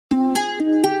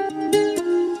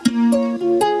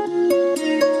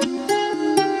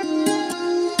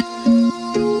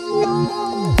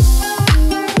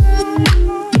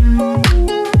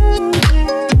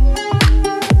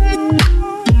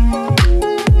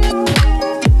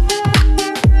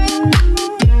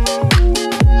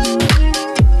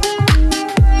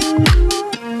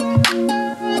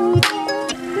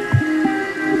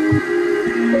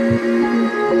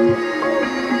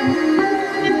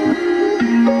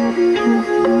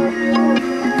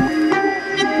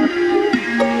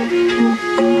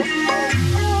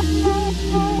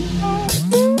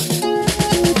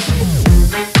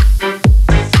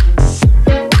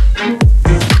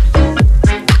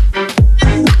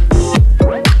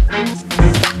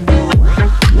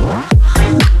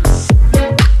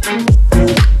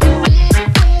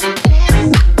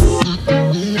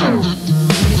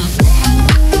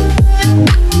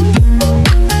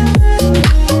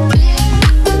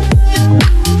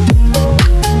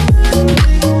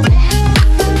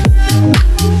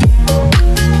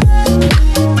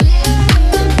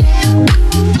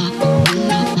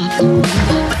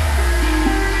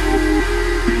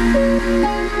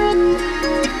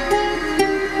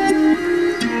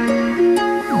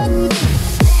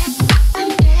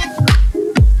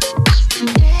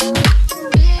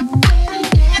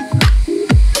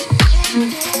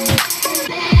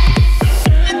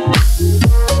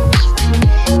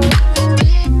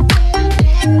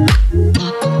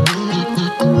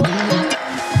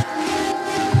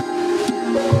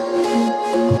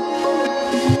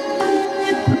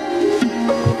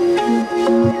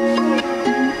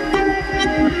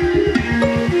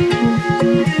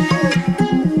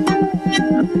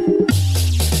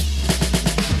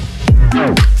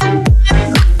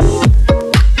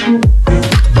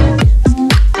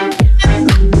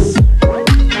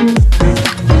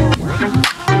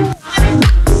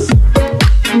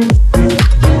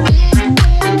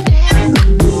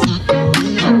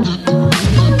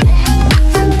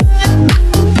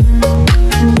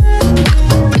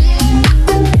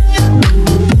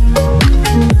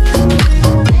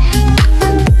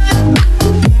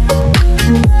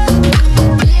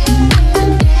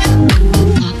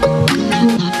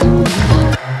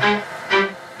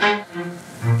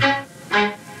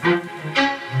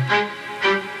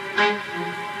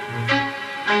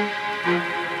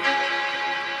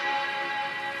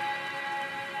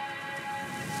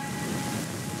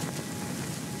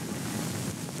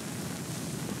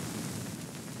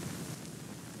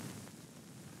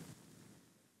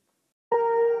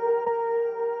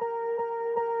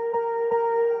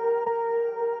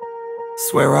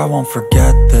Swear I won't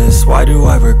forget this, why do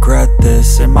I regret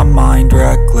this? In my mind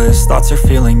reckless, thoughts are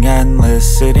feeling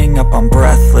endless. Sitting up, I'm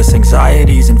breathless,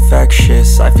 anxiety's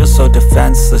infectious. I feel so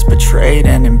defenseless, betrayed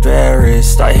and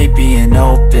embarrassed. I hate being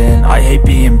open, I hate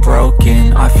being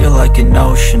broken. I feel like an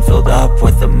ocean, filled up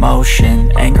with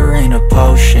emotion. Anger ain't a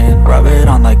potion, rub it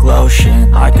on like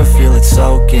lotion. I can feel it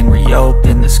soaking,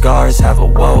 reopen, the scars have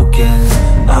awoken.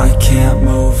 I can't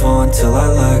move on till I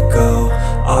let go.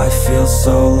 I feel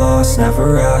so lost,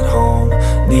 never at home.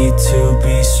 Need to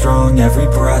be strong, every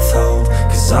breath hold.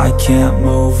 Cause I can't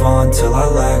move on till I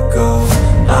let go.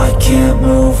 I can't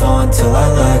move on till I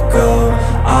let go.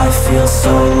 I feel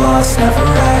so lost, never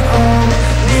at home.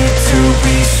 Need to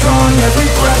be strong, every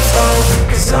breath hold.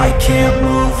 Cause I can't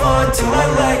move on till I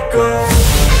let go.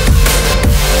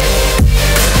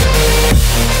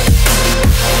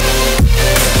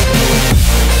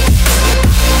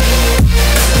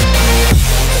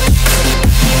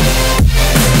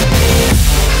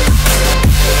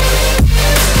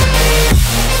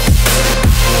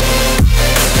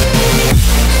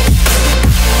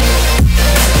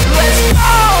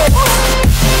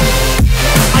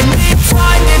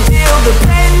 The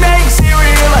pain makes it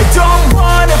real, I don't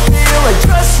wanna feel. I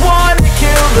just wanna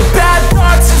kill the bad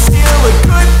thoughts and steal a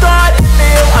good thought and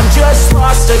feel. I'm just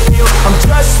lost, I feel, I'm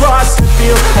just lost, I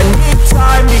feel. I need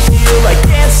time to heal, I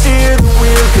can't steer the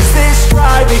wheel. Cause this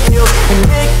drive it kills, and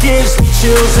it gives me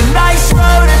chills. A nice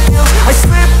road it feels, I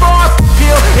slip off the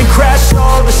peel and crash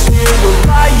all the steel. Will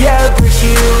I ever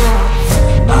heal?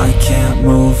 I can't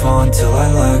move on till I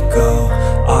let go.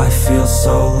 I feel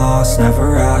so lost,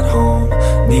 never at home.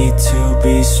 Need to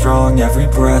be strong, every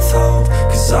breath hold.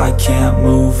 Cause I can't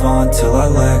move on till I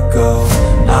let go.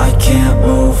 I can't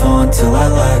move on till I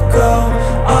let go.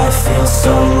 I feel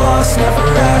so lost, never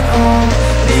at home.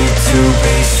 Need to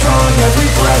be strong, every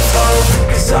breath hold.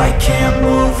 Cause I can't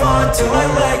move on till I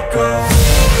let go.